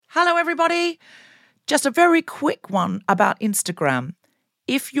Hello, everybody. Just a very quick one about Instagram.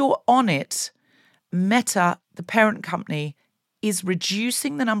 If you're on it, Meta, the parent company, is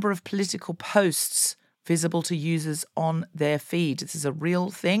reducing the number of political posts visible to users on their feed. This is a real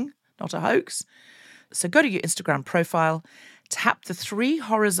thing, not a hoax. So go to your Instagram profile, tap the 3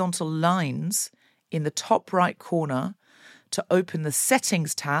 horizontal lines in the top right corner to open the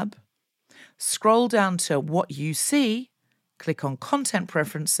Settings tab, scroll down to What You See, click on Content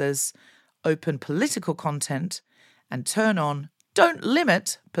Preferences, open Political Content, and turn on Don't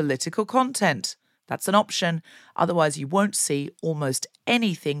Limit Political Content. That's an option. Otherwise, you won't see almost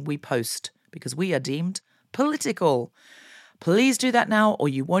anything we post because we are deemed political. Please do that now, or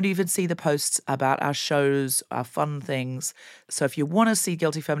you won't even see the posts about our shows, our fun things. So if you want to see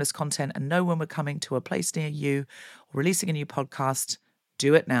Guilty Feminist content and know when we're coming to a place near you or releasing a new podcast,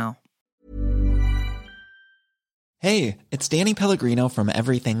 do it now. Hey, it's Danny Pellegrino from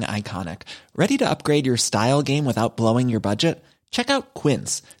Everything Iconic. Ready to upgrade your style game without blowing your budget? Check out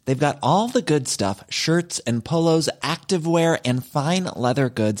Quince. They've got all the good stuff, shirts and polos, activewear, and fine leather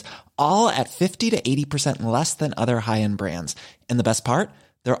goods, all at 50 to 80% less than other high-end brands. And the best part?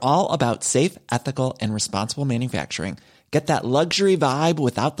 They're all about safe, ethical, and responsible manufacturing. Get that luxury vibe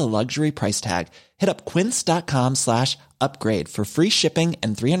without the luxury price tag. Hit up quince.com/upgrade for free shipping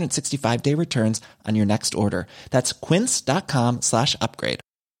and 365-day returns on your next order. That's quince.com/upgrade.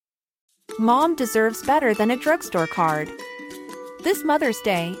 Mom deserves better than a drugstore card. This Mother's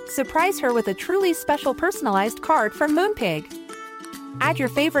Day, surprise her with a truly special personalized card from Moonpig. Add your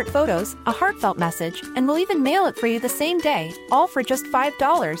favorite photos, a heartfelt message, and we'll even mail it for you the same day, all for just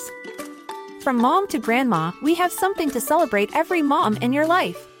 $5. From mom to grandma, we have something to celebrate every mom in your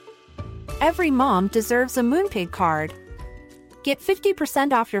life. Every mom deserves a Moonpig card. Get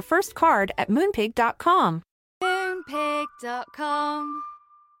 50% off your first card at moonpig.com. Moonpig.com.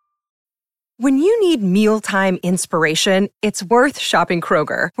 When you need mealtime inspiration, it's worth shopping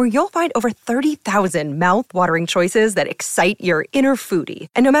Kroger, where you'll find over 30,000 mouth-watering choices that excite your inner foodie.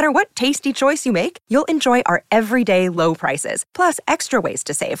 And no matter what tasty choice you make, you'll enjoy our everyday low prices, plus extra ways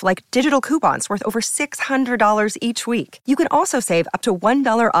to save, like digital coupons worth over $600 each week. You can also save up to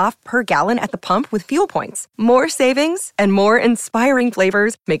 $1 off per gallon at the pump with fuel points. More savings and more inspiring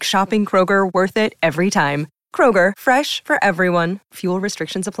flavors make shopping Kroger worth it every time. Kroger, fresh for everyone. Fuel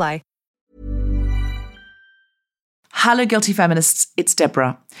restrictions apply. Hello, Guilty Feminists. It's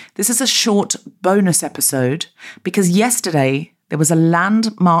Deborah. This is a short bonus episode because yesterday there was a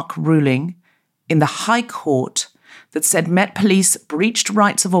landmark ruling in the High Court that said Met Police breached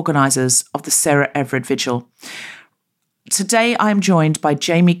rights of organisers of the Sarah Everard Vigil. Today I am joined by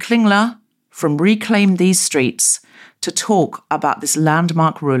Jamie Klingler from Reclaim These Streets to talk about this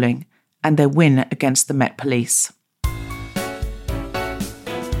landmark ruling and their win against the Met Police.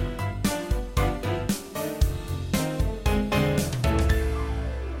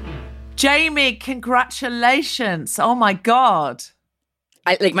 Jamie, congratulations. Oh, my God.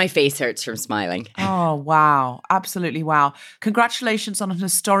 My face hurts from smiling. Oh, wow. Absolutely wow. Congratulations on an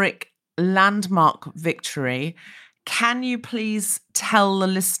historic landmark victory. Can you please tell the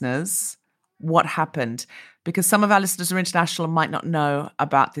listeners what happened? Because some of our listeners are international and might not know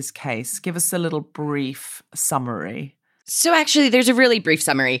about this case. Give us a little brief summary. So actually, there's a really brief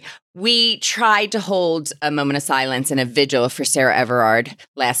summary. We tried to hold a moment of silence and a vigil for Sarah Everard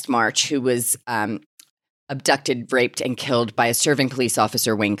last March, who was abducted, raped, and killed by a serving police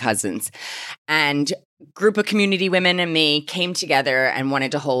officer, Wayne Couzens. And a group of community women and me came together and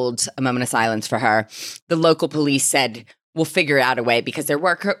wanted to hold a moment of silence for her. The local police said, we'll figure out a way because there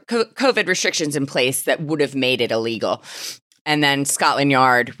were COVID restrictions in place that would have made it illegal. And then Scotland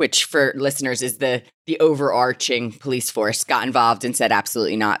Yard, which for listeners is the overarching police force, got involved and said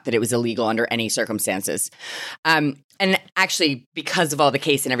absolutely not, that it was illegal under any circumstances. And actually, because of all the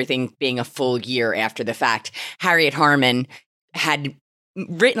case and everything being a full year after the fact, Harriet Harman had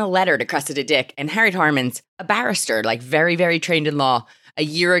written a letter to Cressida Dick. And Harriet Harman's a barrister, like very, very trained in law. A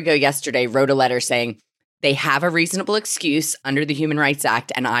year ago yesterday, wrote a letter saying, they have a reasonable excuse under the Human Rights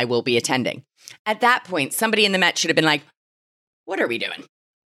Act and I will be attending. At that point, somebody in the Met should have been like, what are we doing?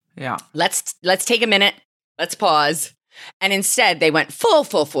 Yeah. Let's take a minute. Let's pause. And instead, they went full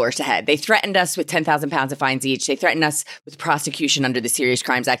force ahead. They threatened us with 10,000 pounds of fines each. They threatened us with prosecution under the Serious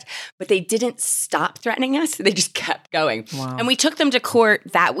Crimes Act. But they didn't stop threatening us. They just kept going. Wow. And we took them to court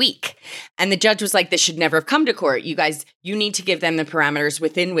that week. And the judge was like, this should never have come to court. You guys, you need to give them the parameters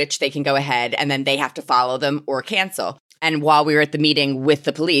within which they can go ahead. And then they have to follow them or cancel. And while we were at the meeting with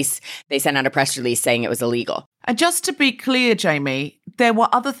the police, they sent out a press release saying it was illegal. And just to be clear, Jamie, there were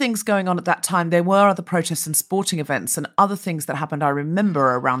other things going on at that time. There were other protests and sporting events and other things that happened, I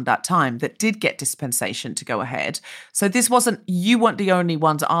remember, around that time that did get dispensation to go ahead. So you weren't the only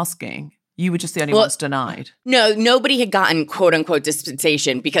ones asking. You were just the only ones denied. No, nobody had gotten quote unquote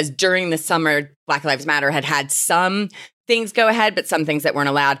dispensation because during the summer, Black Lives Matter had some things go ahead, but some things that weren't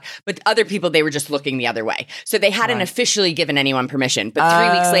allowed. But other people, they were just looking the other way. So they hadn't officially given anyone permission. But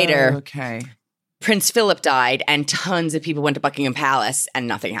 3 weeks later, Prince Philip died and tons of people went to Buckingham Palace and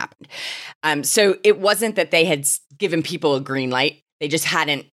nothing happened. So it wasn't that they had given people a green light. They just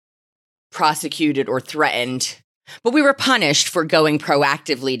hadn't prosecuted or threatened. But we were punished for going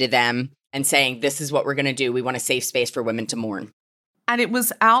proactively to them and saying, this is what we're going to do. We want a safe space for women to mourn. And it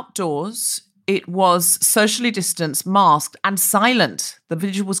was outdoors. It was socially distanced, masked, and silent. The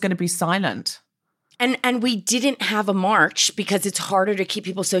vigil was going to be silent. And we didn't have a march because it's harder to keep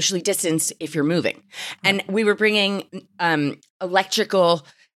people socially distanced if you're moving. And we were bringing electrical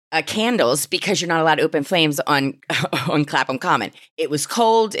candles because you're not allowed to open flames on Clapham Common. It was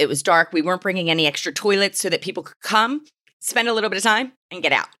cold. It was dark. We weren't bringing any extra toilets so that people could come, spend a little bit of time, and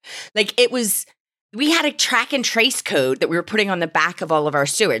get out. Like we had a track and trace code that we were putting on the back of all of our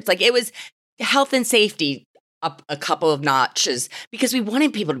stewards. Like it was health and safety up a couple of notches because we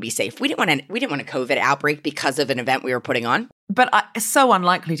wanted people to be safe. We didn't want a COVID outbreak because of an event we were putting on. But it's so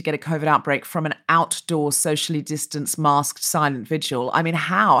unlikely to get a COVID outbreak from an outdoor, socially distanced, masked, silent vigil. I mean,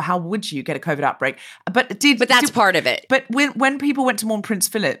 how would you get a COVID outbreak? But that's part of it. But when people went to mourn Prince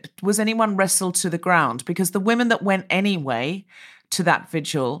Philip, was anyone wrestled to the ground? Because the women that went anyway to that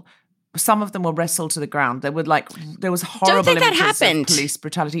vigil, some of them were wrestled to the ground. There was horrible images of police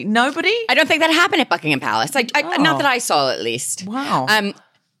brutality. Nobody? I don't think that happened at Buckingham Palace. Not that I saw, at least. Wow.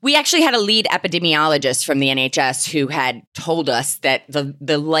 We actually had a lead epidemiologist from the NHS who had told us that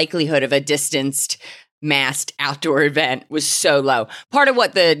the likelihood of a distanced, masked outdoor event was so low. Part of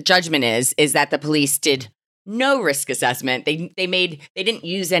what the judgment is that the police did no risk assessment. They didn't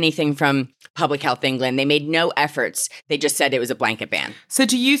use anything from Public Health England. They made no efforts. They just said it was a blanket ban. So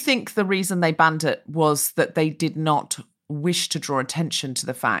do you think the reason they banned it was that they did not wish to draw attention to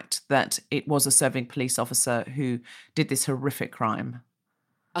the fact that it was a serving police officer who did this horrific crime?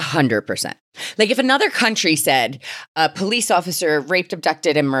 100%. Like if another country said a police officer raped,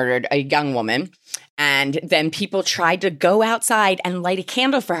 abducted, and murdered a young woman, and then people tried to go outside and light a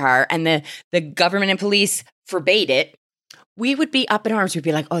candle for her, and the government and police forbade it, we would be up in arms. We'd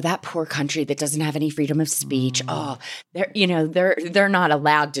be like, oh, that poor country that doesn't have any freedom of speech. Oh, they're not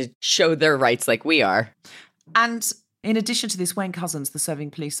allowed to show their rights like we are. And in addition to this, Wayne Couzens, the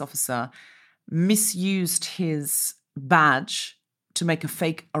serving police officer, misused his badge to make a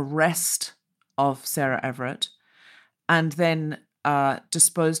fake arrest of Sarah Everard and then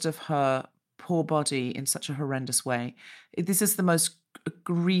disposed of her poor body in such a horrendous way. This is the most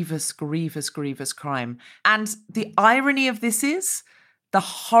grievous crime. And the irony of this is, the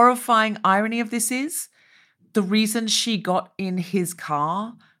horrifying irony of this is, the reason she got in his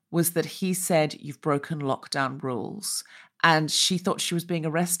car was that he said, you've broken lockdown rules. And she thought she was being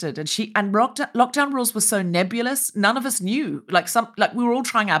arrested. And lockdown rules were so nebulous, none of us knew. Like we were all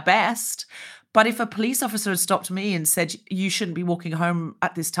trying our best. But if a police officer had stopped me and said, you shouldn't be walking home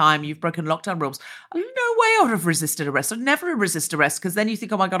at this time, you've broken lockdown rules, no way I would have resisted arrest. I'd never resist arrest because then you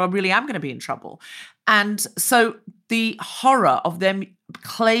think, oh my God, I really am going to be in trouble. And so the horror of them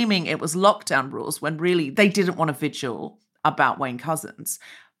claiming it was lockdown rules when really they didn't want a vigil about Wayne Couzens,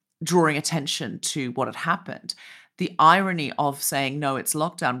 drawing attention to what had happened. The irony of saying, no, it's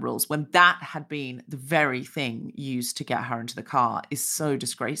lockdown rules, when that had been the very thing used to get her into the car, is so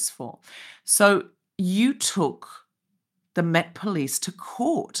disgraceful. So you took the Met Police to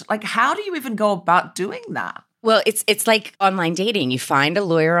court. Like, how do you even go about doing that? Well, it's like online dating. You find a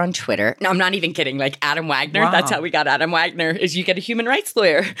lawyer on Twitter. No, I'm not even kidding. Like Adam Wagner. Wow. That's how we got Adam Wagner, is you get a human rights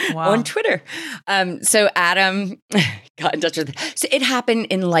lawyer on Twitter. So Adam got in touch with. So it happened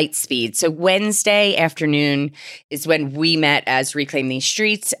in light speed. So Wednesday afternoon is when we met as Reclaim These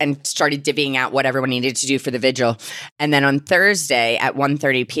Streets and started divvying out what everyone needed to do for the vigil. And then on Thursday at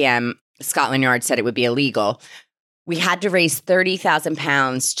 1:30 p.m., Scotland Yard said it would be illegal. We had to raise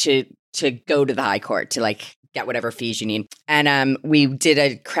 £30,000 to go to the High Court to get whatever fees you need. And we did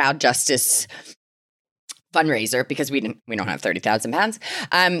a crowd justice fundraiser because we don't have £30,000.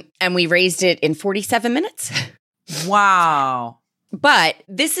 And we raised it in 47 minutes. Wow. But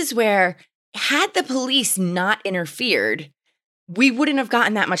this is where, had the police not interfered, we wouldn't have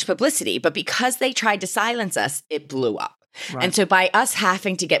gotten that much publicity. But because they tried to silence us, it blew up. Right. And so by us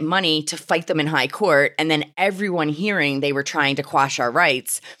having to get money to fight them in high court, and then everyone hearing they were trying to quash our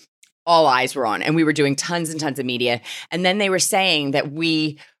rights, all eyes were on. And we were doing tons and tons of media. And then they were saying that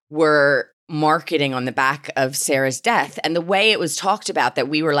we were marketing on the back of Sarah's death. And the way it was talked about, that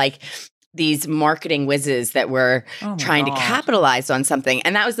we were like these marketing whizzes that were trying to capitalize on something.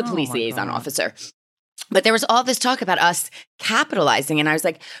 And that was the police liaison officer. But there was all this talk about us capitalizing. And I was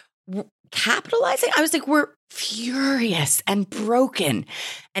like, capitalizing? I was like, we're furious and broken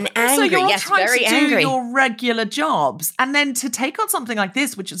and angry. So you're yes, trying very to do angry. your regular jobs, and then to take on something like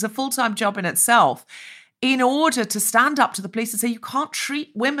this, which is a full-time job in itself, in order to stand up to the police and say, you can't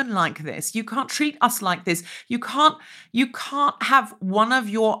treat women like this. You can't treat us like this. You can't have one of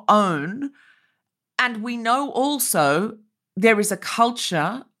your own. And we know also there is a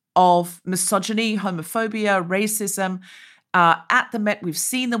culture of misogyny, homophobia, racism. At the Met, we've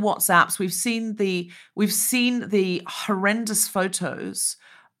seen the WhatsApps, we've seen the horrendous photos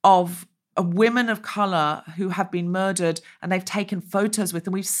of women of color who have been murdered, and they've taken photos with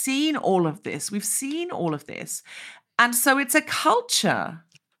them. We've seen all of this. And so it's a culture.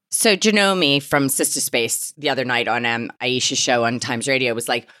 So Janome from Sister Space the other night on Aisha's show on Times Radio was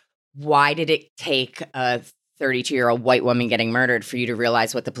like, why did it take a 32-year-old white woman getting murdered for you to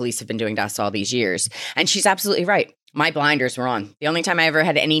realize what the police have been doing to us all these years? And she's absolutely right. My blinders were on. The only time I ever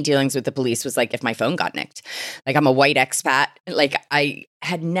had any dealings with the police was like if my phone got nicked. Like, I'm a white expat. Like, I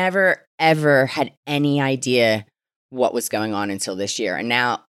had never, ever had any idea what was going on until this year. And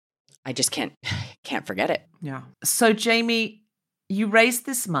now I just can't forget it. Yeah. So Jamie, you raised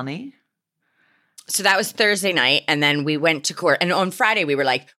this money. So that was Thursday night, and then we went to court. And on Friday, we were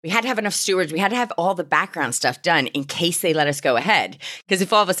like, we had to have enough stewards. We had to have all the background stuff done in case they let us go ahead. Because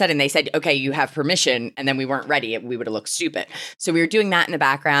if all of a sudden they said, okay, you have permission, and then we weren't ready, we would have looked stupid. So we were doing that in the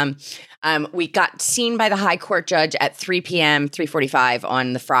background. We got seen by the high court judge at 3 p.m., 3:45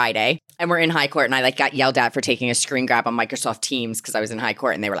 on the Friday. And we're in high court, and I got yelled at for taking a screen grab on Microsoft Teams because I was in high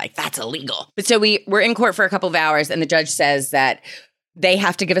court, and they were like, that's illegal. But so we were in court for a couple of hours, and the judge says that they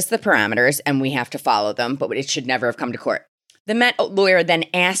have to give us the parameters and we have to follow them, but it should never have come to court. The Met lawyer then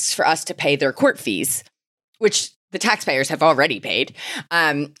asks for us to pay their court fees, which the taxpayers have already paid.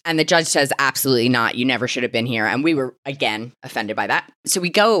 And the judge says, absolutely not. You never should have been here. And we were, again, offended by that. So we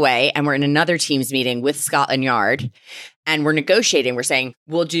go away and we're in another Teams meeting with Scotland Yard, and we're negotiating. We're saying,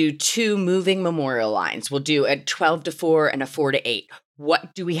 we'll do 2 moving memorial lines. We'll do a 12 to 4 and a 4 to 8.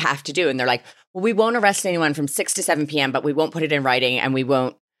 What do we have to do? And they're like, well, we won't arrest anyone from 6 to 7 p.m., but we won't put it in writing, and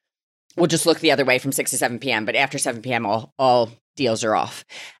we'll just look the other way from 6 to 7 p.m., but after 7 p.m., all deals are off.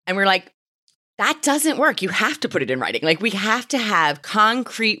 And we're like, that doesn't work. You have to put it in writing. Like, we have to have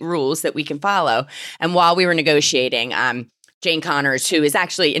concrete rules that we can follow. And while we were negotiating, Jane Connors, who is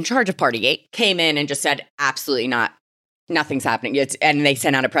actually in charge of Partygate, came in and just said, absolutely not. Nothing's happening. And they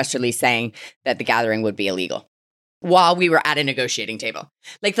sent out a press release saying that the gathering would be illegal while we were at a negotiating table.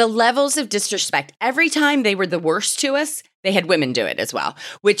 Like, the levels of disrespect, every time they were the worst to us, they had women do it as well,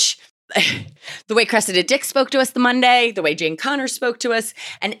 which the way Cressida Dick spoke to us the Monday, the way Jane Connors spoke to us,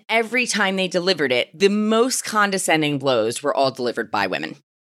 and every time they delivered it, the most condescending blows were all delivered by women.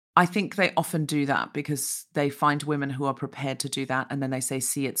 I think they often do that because they find women who are prepared to do that, and then they say,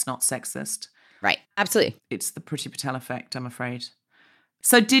 see, it's not sexist. Right. Absolutely. It's the Priti Patel effect, I'm afraid.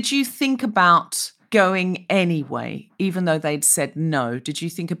 So did you think about going anyway, even though they'd said no? Did you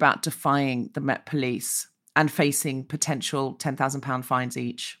think about defying the Met Police and facing potential £10,000 fines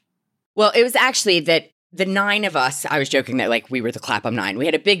each? Well, it was actually that the 9 of us, I was joking that like we were the Clapham 9. We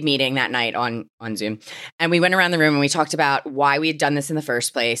had a big meeting that night on Zoom, and we went around the room and we talked about why we had done this in the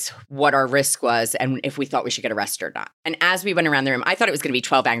first place, what our risk was, and if we thought we should get arrested or not. And as we went around the room, I thought it was going to be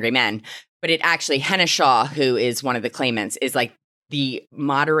 12 angry men, but it actually, Henna Shaw, who is one of the claimants, is like the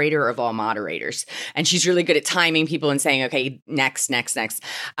moderator of all moderators. And she's really good at timing people and saying, okay, next.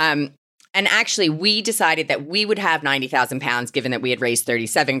 And actually, we decided that we would have 90,000 pounds, given that we had raised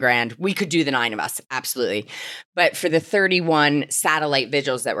 37 grand. We could do the 9 of us, absolutely. But for the 31 satellite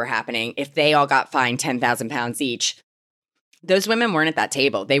vigils that were happening, if they all got fined 10,000 pounds each, those women weren't at that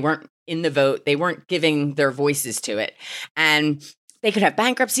table. They weren't in the vote. They weren't giving their voices to it. And they could have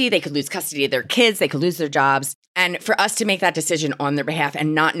bankruptcy. They could lose custody of their kids. They could lose their jobs. And for us to make that decision on their behalf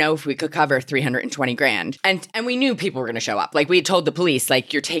and not know if we could cover 320 grand. And we knew people were going to show up. Like, we had told the police,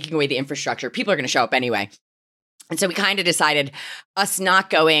 like, you're taking away the infrastructure. People are going to show up anyway. And so we kind of decided us not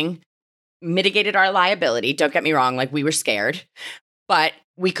going mitigated our liability. Don't get me wrong. Like, we were scared. But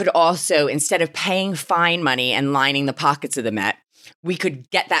we could also, instead of paying fine money and lining the pockets of the Met, we could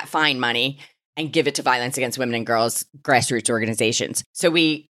get that fine money and give it to Violence Against Women and Girls grassroots organizations. So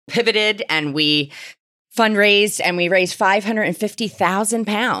we pivoted and we fundraised, and we raised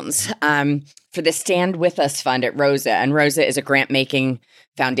 £550,000 for the Stand With Us Fund at Rosa. And Rosa is a grant-making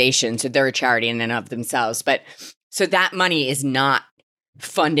foundation, so they're a charity in and of themselves. But so that money is not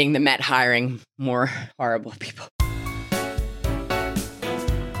funding the Met hiring more horrible people.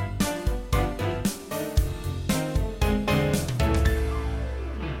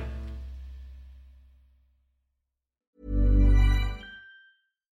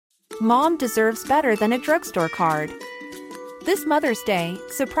 Mom deserves better than a drugstore card. This Mother's Day,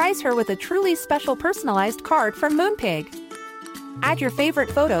 surprise her with a truly special personalized card from Moonpig. Add your favorite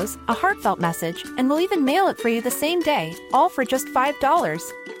photos, a heartfelt message, and we'll even mail it for you the same day, all for just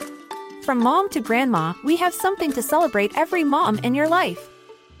 $5. From mom to grandma, we have something to celebrate every mom in your life.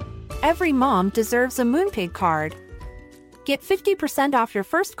 Every mom deserves a Moonpig card. Get 50% off your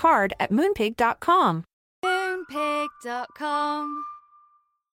first card at moonpig.com. Moonpig.com.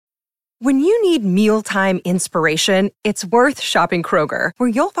 When you need mealtime inspiration, it's worth shopping Kroger, where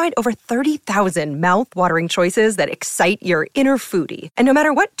you'll find over 30,000 mouth-watering choices that excite your inner foodie. And no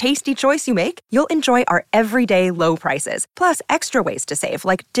matter what tasty choice you make, you'll enjoy our everyday low prices, plus extra ways to save,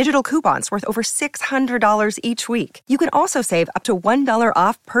 like digital coupons worth over $600 each week. You can also save up to $1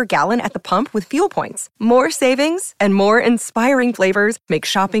 off per gallon at the pump with fuel points. More savings and more inspiring flavors make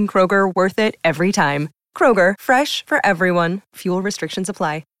shopping Kroger worth it every time. Kroger, fresh for everyone. Fuel restrictions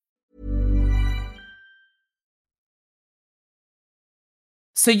apply.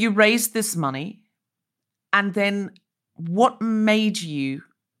 So you raised this money, and then what made you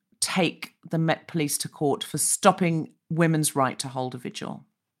take the Met Police to court for stopping women's right to hold a vigil?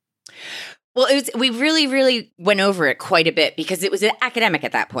 Well, we really, really went over it quite a bit because it was academic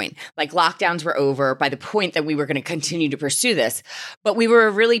at that point. Like, lockdowns were over by the point that we were going to continue to pursue this. But we were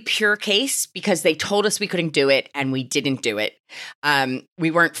a really pure case because they told us we couldn't do it, and we didn't do it. We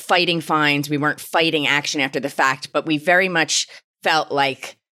weren't fighting fines. We weren't fighting action after the fact, but we very much felt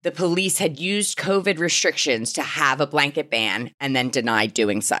like the police had used COVID restrictions to have a blanket ban and then denied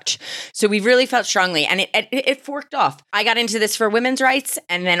doing such. So we really felt strongly, and it forked off. I got into this for women's rights,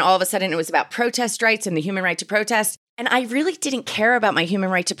 and then all of a sudden it was about protest rights and the human right to protest. And I really didn't care about my human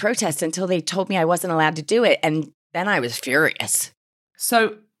right to protest until they told me I wasn't allowed to do it. And then I was furious.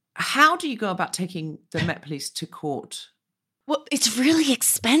 So how do you go about taking the Met Police to court? Well, it's really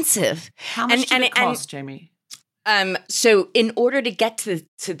expensive. How much did it cost, Jamie? So in order to get to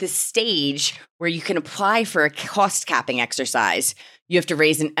the stage where you can apply for a cost capping exercise, you have to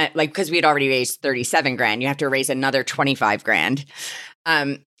raise because we had already raised 37 grand, you have to raise another 25 grand.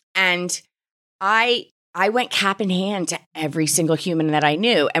 And I went cap in hand to every single human that I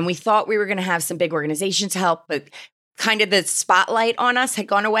knew. And we thought we were going to have some big organizations help, but kind of the spotlight on us had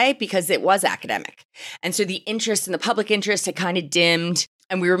gone away because it was academic. And so the interest and the public interest had kind of dimmed.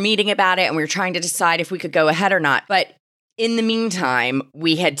 And we were meeting about it, and we were trying to decide if we could go ahead or not. But in the meantime,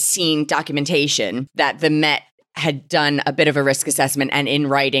 we had seen documentation that the Met had done a bit of a risk assessment, and in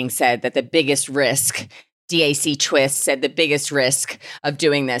writing said that the biggest risk, DAC Twist said the biggest risk of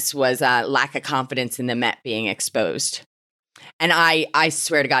doing this was lack of confidence in the Met being exposed. And I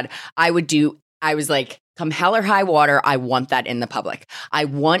swear to God, I was like, come hell or high water, I want that in the public. I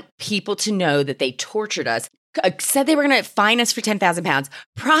want people to know that they tortured us. Said they were going to fine us for £10,000,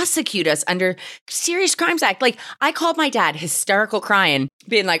 prosecute us under Serious Crimes Act. Like, I called my dad hysterical crying,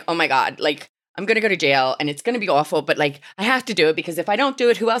 being like, oh my God, like, I'm going to go to jail and it's going to be awful, but like, I have to do it because if I don't do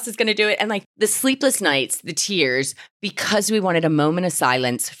it, who else is going to do it? And like, the sleepless nights, the tears, because we wanted a moment of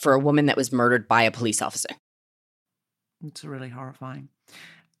silence for a woman that was murdered by a police officer. It's really horrifying.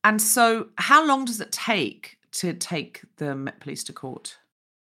 And so how long does it take to take the Met Police to court?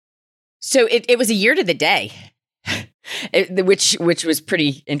 So it was a year to the day, which was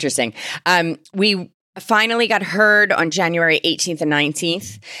pretty interesting. We finally got heard on January 18th and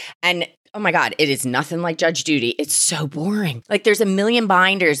 19th. And oh my God, it is nothing like Judge Judy. It's so boring. Like, there's a million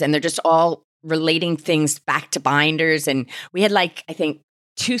binders and they're just all relating things back to binders. And we had like, I think,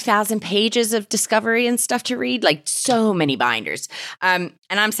 2,000 pages of discovery and stuff to read, like so many binders. And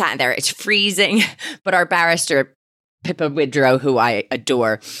I'm sat there, it's freezing, but our barrister, Pippa Widrow, who I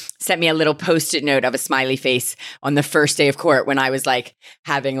adore, sent me a little Post-it note of a smiley face on the first day of court when I was like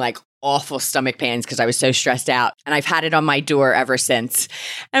having like awful stomach pains because I was so stressed out. And I've had it on my door ever since.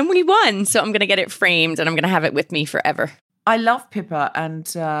 And we won. So I'm going to get it framed and I'm going to have it with me forever. I love Pippa, and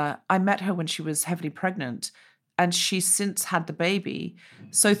I met her when she was heavily pregnant, and she's since had the baby.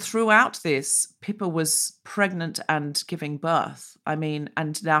 So throughout this, Pippa was pregnant and giving birth. I mean,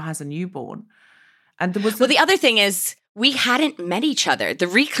 and now has a newborn. And there was the other thing is, we hadn't met each other. The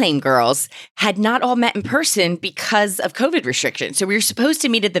Reclaim girls had not all met in person because of COVID restrictions. So we were supposed to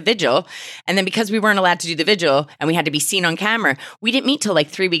meet at the vigil. And then because we weren't allowed to do the vigil and we had to be seen on camera, we didn't meet till like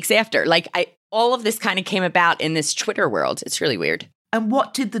 3 weeks after. All of this kind of came about in this Twitter world. It's really weird. And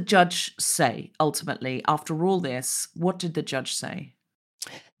what did the judge say ultimately after all this? What did the judge say?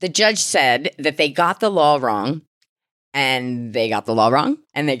 The judge said that they got the law wrong. And they got the law wrong,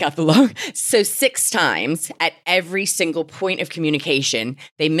 and they got the law. So 6 times at every single point of communication,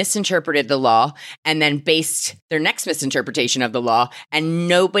 they misinterpreted the law and then based their next misinterpretation of the law. And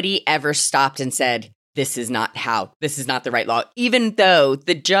nobody ever stopped and said, this is not the right law, even though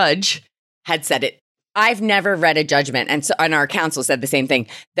the judge had said it. I've never read a judgment, and our counsel said the same thing,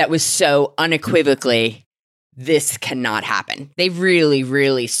 that was so unequivocally, this cannot happen. They really,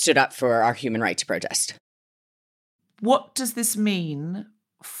 really stood up for our human right to protest. What does this mean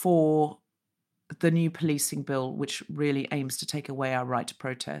for the new policing bill, which really aims to take away our right to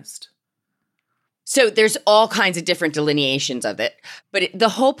protest? So there's all kinds of different delineations of it. But the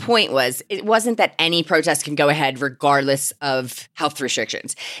whole point was, it wasn't that any protest can go ahead regardless of health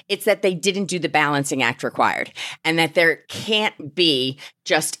restrictions. It's that they didn't do the balancing act required, and that there can't be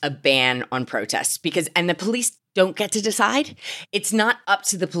just a ban on protests and the police don't get to decide. It's not up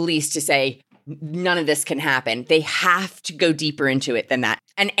to the police to say, none of this can happen. They have to go deeper into it than that.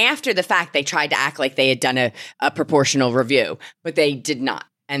 And after the fact, they tried to act like they had done a proportional review, but they did not.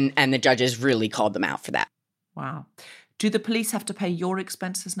 And the judges really called them out for that. Wow. Do the police have to pay your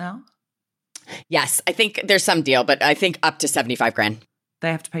expenses now? Yes, I think there's some deal, but I think up to $75,000.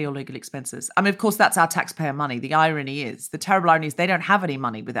 They have to pay your legal expenses. I mean, of course, that's our taxpayer money. The terrible irony is they don't have any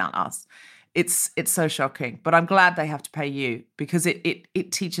money without us. It's so shocking, but I'm glad they have to pay you, because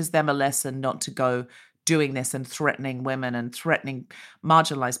it teaches them a lesson not to go doing this and threatening women and threatening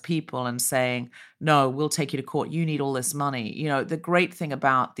marginalized people and saying, no, we'll take you to court. You need all this money. You know, the great thing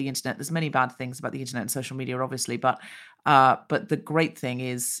about the internet, there's many bad things about the internet and social media, obviously, but the great thing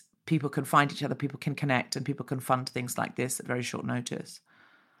is people can find each other, people can connect, and people can fund things like this at very short notice.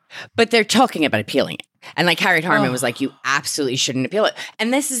 But they're talking about appealing it. And like Harriet Harman was like, you absolutely shouldn't appeal it.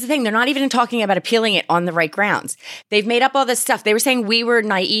 And this is the thing. They're not even talking about appealing it on the right grounds. They've made up all this stuff. They were saying we were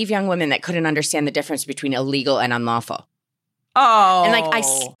naive young women that couldn't understand the difference between illegal and unlawful. Oh. And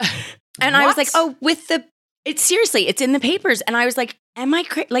I was like, it's in the papers. And I was like, am I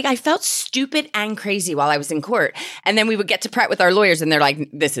I felt stupid and crazy while I was in court. And then we would get to Pratt with our lawyers and they're like,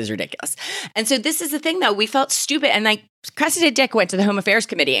 this is ridiculous. And so this is the thing, though. We felt stupid. And Cressida Dick went to the Home Affairs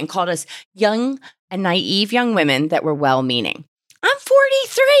Committee and called us young and naive young women that were well-meaning. I'm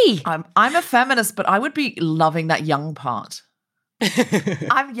 43. I'm a feminist, but I would be loving that young part.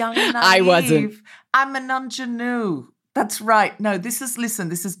 I'm young and naive. I wasn't. I'm an ingenue. That's right. No, this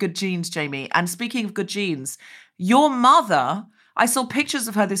is good genes, Jamie. And speaking of good genes, your mother, I saw pictures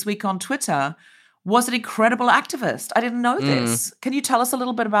of her this week on Twitter, was an incredible activist. I didn't know this. Can you tell us a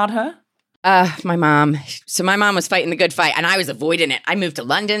little bit about her? My mom. So my mom was fighting the good fight and I was avoiding it. I moved to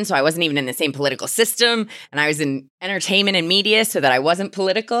London, so I wasn't even in the same political system. And I was in entertainment and media so that I wasn't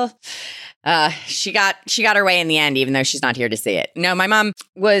political. She got her way in the end, even though she's not here to see it. No, my mom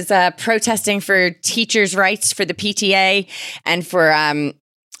was protesting for teachers' rights for the PTA and for the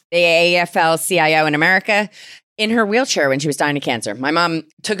AFL-CIO in America in her wheelchair when she was dying of cancer. My mom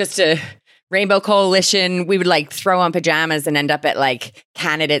took us to Rainbow Coalition. We would throw on pajamas and end up at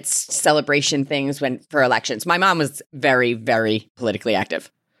candidates celebration things for elections. My mom was very, very politically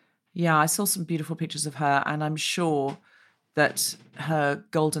active. Yeah, I saw some beautiful pictures of her, and I'm sure that her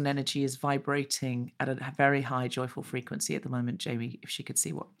golden energy is vibrating at a very high joyful frequency at the moment, Jamie, if she could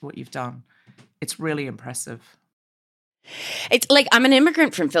see what you've done. It's really impressive. It's I'm an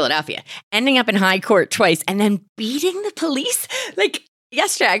immigrant from Philadelphia, ending up in high court twice and then beating the police.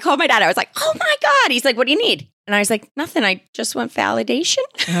 Yesterday, I called my dad. I was like, oh my God. He's like, what do you need? And I was like, nothing. I just want validation.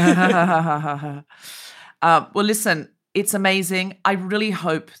 Well, listen, it's amazing. I really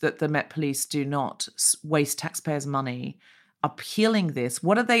hope that the Met Police do not waste taxpayers' money appealing this.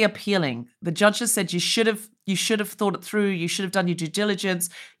 What are they appealing? The judge has said you should have thought it through. You should have done your due diligence.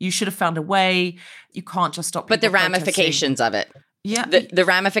 You should have found a way. You can't just stop people But the ramifications of it. Yeah. The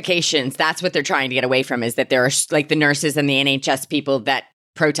ramifications, that's what they're trying to get away from, is that there are the nurses and the NHS people that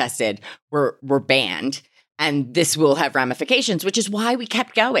protested were banned. And this will have ramifications, which is why we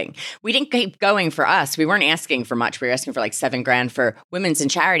kept going. We didn't keep going for us. We weren't asking for much. We were asking for $7,000 for women's and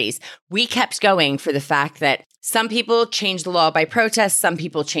charities. We kept going for the fact that some people change the law by protest. Some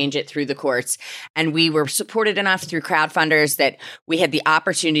people change it through the courts. And we were supported enough through crowdfunders that we had the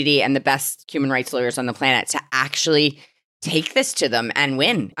opportunity and the best human rights lawyers on the planet to actually take this to them and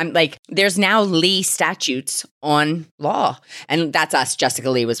win. I'm like, there's now Lee statutes on law. And that's us. Jessica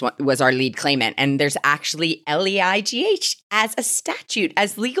Lee was our lead claimant. And there's actually LEIGH as a statute,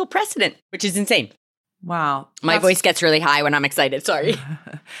 as legal precedent, which is insane. Wow. My voice gets really high when I'm excited. Sorry.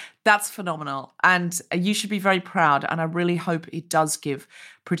 That's phenomenal. And you should be very proud. And I really hope it does give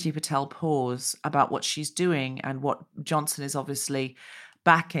Priti Patel pause about what she's doing and what Johnson is obviously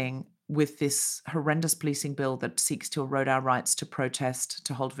backing with this horrendous policing bill that seeks to erode our rights to protest,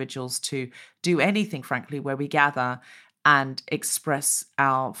 to hold vigils, to do anything, frankly, where we gather and express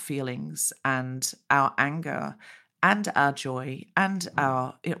our feelings and our anger and our joy and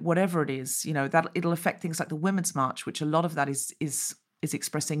our whatever it is, that it'll affect things like the Women's March, which a lot of that is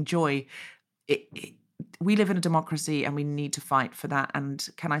expressing joy. We live in a democracy and we need to fight for that. And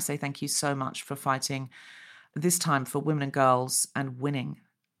can I say thank you so much for fighting this time for women and girls and winning.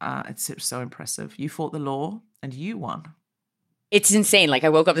 It's so impressive. You fought the law and you won. It's insane. Like I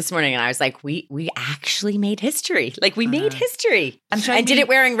woke up this morning and I was like, we actually made history. Like we made history. And Jamie, did it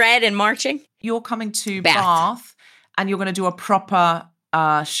wearing red and marching. You're coming to Bath and you're going to do a proper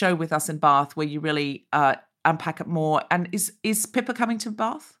show with us in Bath where you really unpack it more. And is Pippa coming to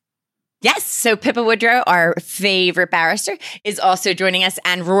Bath? Yes. So Pippa Woodrow, our favorite barrister, is also joining us.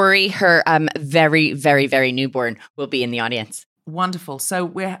 And Rory, her very, very, very newborn, will be in the audience. Wonderful. So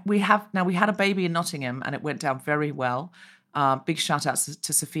we had a baby in Nottingham and it went down very well. Big shout out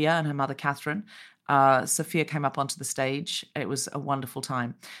to Sophia and her mother, Catherine. Sophia came up onto the stage. It was a wonderful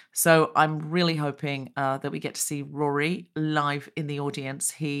time. So I'm really hoping that we get to see Rory live in the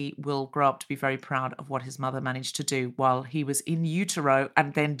audience. He will grow up to be very proud of what his mother managed to do while he was in utero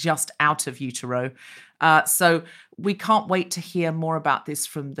and then just out of utero. So we can't wait to hear more about this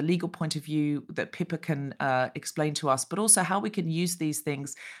from the legal point of view that Pippa can explain to us, but also how we can use these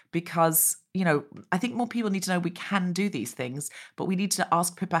things because, I think more people need to know we can do these things, but we need to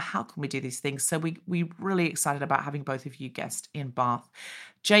ask Pippa, how can we do these things? So we're really excited about having both of you guests in Bath.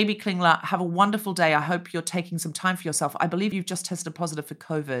 Jamie Klingler, have a wonderful day. I hope you're taking some time for yourself. I believe you've just tested positive for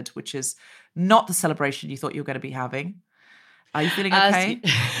COVID, which is not the celebration you thought you were going to be having. Are you feeling okay?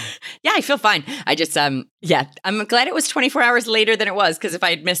 Yeah, I feel fine. I just, I'm glad it was 24 hours later than it was, because if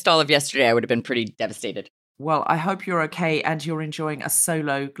I had missed all of yesterday, I would have been pretty devastated. Well, I hope you're okay and you're enjoying a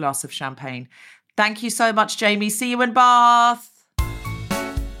solo glass of champagne. Thank you so much, Jamie. See you in Bath.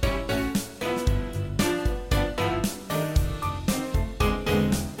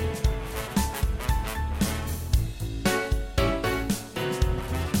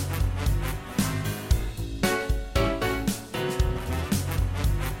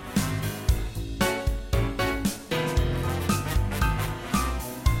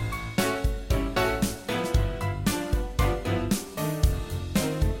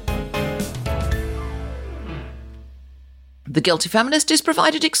 The Guilty Feminist is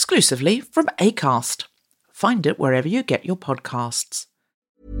provided exclusively from Acast. Find it wherever you get your podcasts.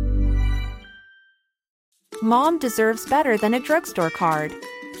 Mom deserves better than a drugstore card.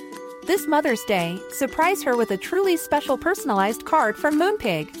 This Mother's Day, surprise her with a truly special personalized card from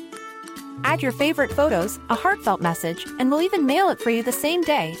Moonpig. Add your favorite photos, a heartfelt message, and we'll even mail it for you the same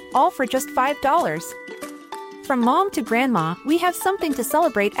day, all for just $5. From mom to grandma, we have something to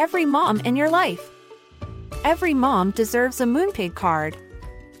celebrate every mom in your life. Every mom deserves a Moonpig card.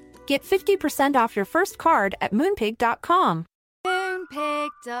 Get 50% off your first card at Moonpig.com.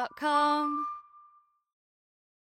 Moonpig.com